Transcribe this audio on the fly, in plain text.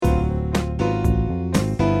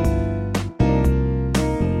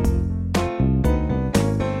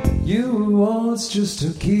once just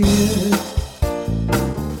a kid,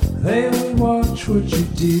 they would watch what you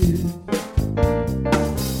did.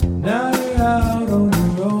 Now you're out on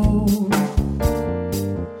your own.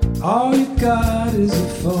 All you got is a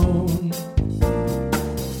phone.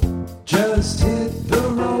 Just hit the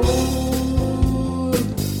road.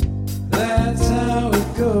 That's how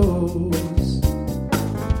it goes.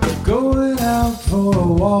 Going out for a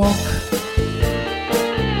walk.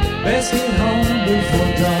 Best get home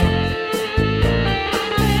before dark.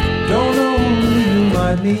 Don't know who you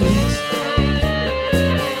might meet.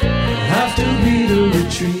 Have to beat a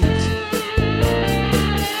retreat.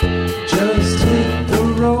 Just hit the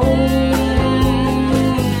road.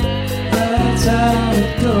 That's how it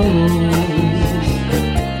goes.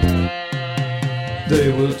 They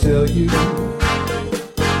will tell you,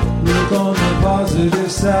 look on the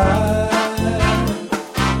positive side.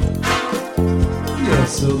 You're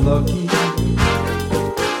so lucky.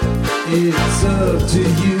 It's up to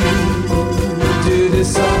you. Do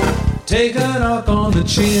this all. Take a knock on the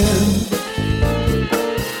chin.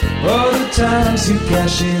 All the times you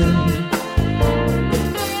cash in.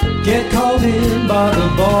 Get called in by the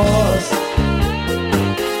boss.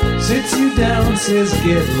 Sits you down, says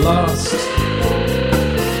get lost.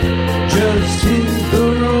 Just hit the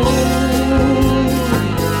road.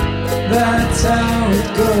 That's how it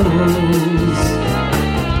goes.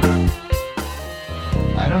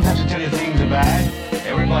 I don't have to tell you things are bad.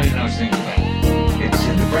 Everybody knows things are bad. It's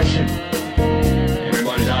a depression.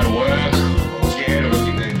 Everybody's out of work, scared of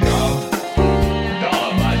losing their job.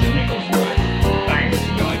 Dollar buys a nickel's worth. Banks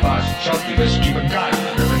going past shopkeepers keep a gun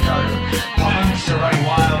under the counter. Punks are running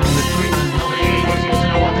wild in the streets and nobody seems to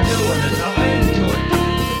know what to do and there's nothing to it.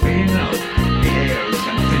 We know the air is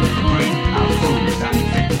unfit for breathing, our food is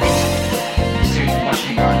unfit for eating. We sit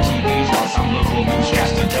watching our TVs while some local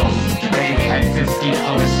newscaster tells us today we had 15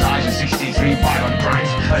 homicides and 63 violent crimes.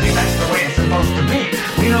 I think that's the way it's supposed to be.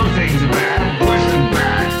 We know things are bad, worse than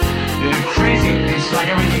bad. They're crazy. It's like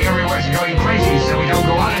everything everywhere's going crazy, so we don't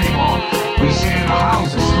go out anymore. We sit in the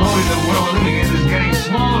house, and slowly the world we're living in is getting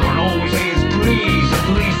smaller, and all we say is please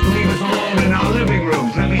leave us alone in our living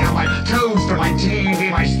rooms. Let me have my toaster, my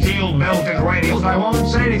TV, my steel-belted radios. I won't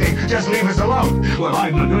say anything. Just leave us alone. Well,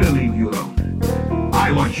 I'm not going to leave you alone.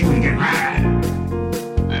 I want you to get mad.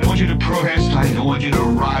 I don't want you to protest. I don't want you to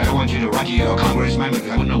riot. I don't want you to write to your congressman because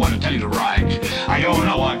I wouldn't know what to tell you to write. I don't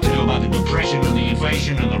know what to do about the depression and the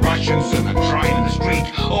inflation and the Russians and the crime in the street.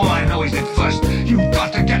 All I know is that first, you've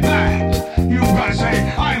got to get mad. You've got to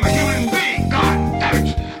say, I'm a human being. God damn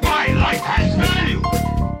it. My life has value.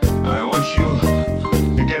 I want you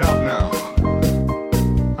to get up now.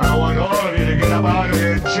 I want all of you to get up out of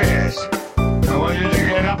your chairs. I want you to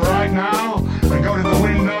get up right now and go to the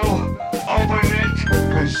window, open it,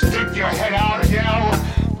 and stick your head out and yell,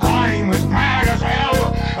 I'm as mad as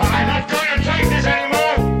hell, and I'm not going to take this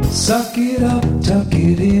anymore. Suck it up, tuck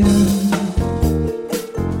it in.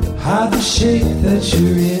 Hide the shape that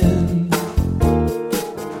you're in.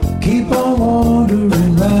 Keep on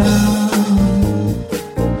wandering round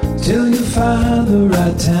till you find the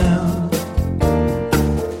right town.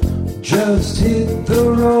 Just hit the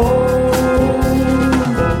road.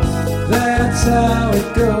 That's how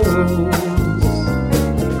it goes.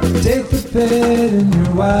 Take the bed and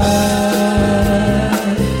your wife.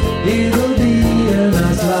 It'll be a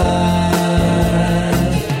nice life.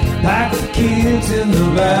 Pack the kids in the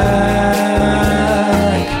back.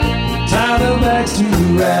 Tie the bags to the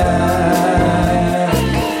rack.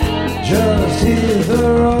 Just hit the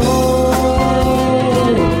road.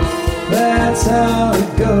 That's how it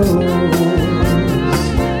goes.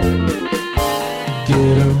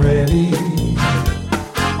 Get 'em ready.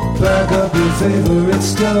 Pack up your favorite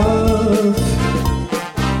stuff.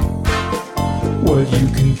 What you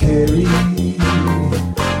can carry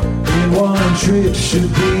in one trip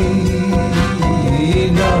should be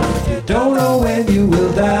enough. You don't know when you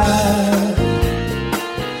will die.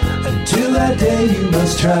 Until that day you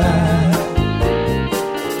must try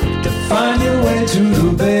to find your way to the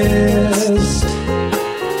best.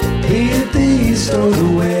 Be it the east or the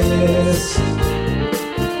west.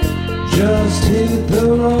 Just hit the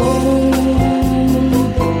road.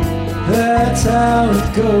 That's how it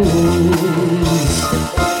goes.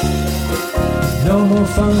 No more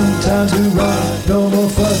fun, time to ride. No more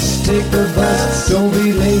fuss, take the bus. Don't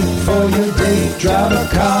be late for your date. Drive a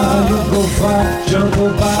car, you'll go far.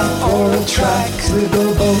 Jungle bike or a track. Slip the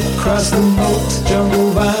boat, cross the moat. Jungle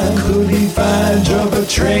vine could be fine. Jump a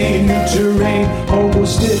train, new terrain.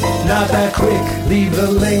 Almost it, not that quick. Leave the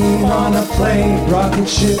lane on a plane. Rocket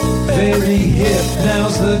ship, very hip.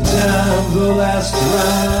 Now's the time, the last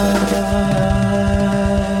ride.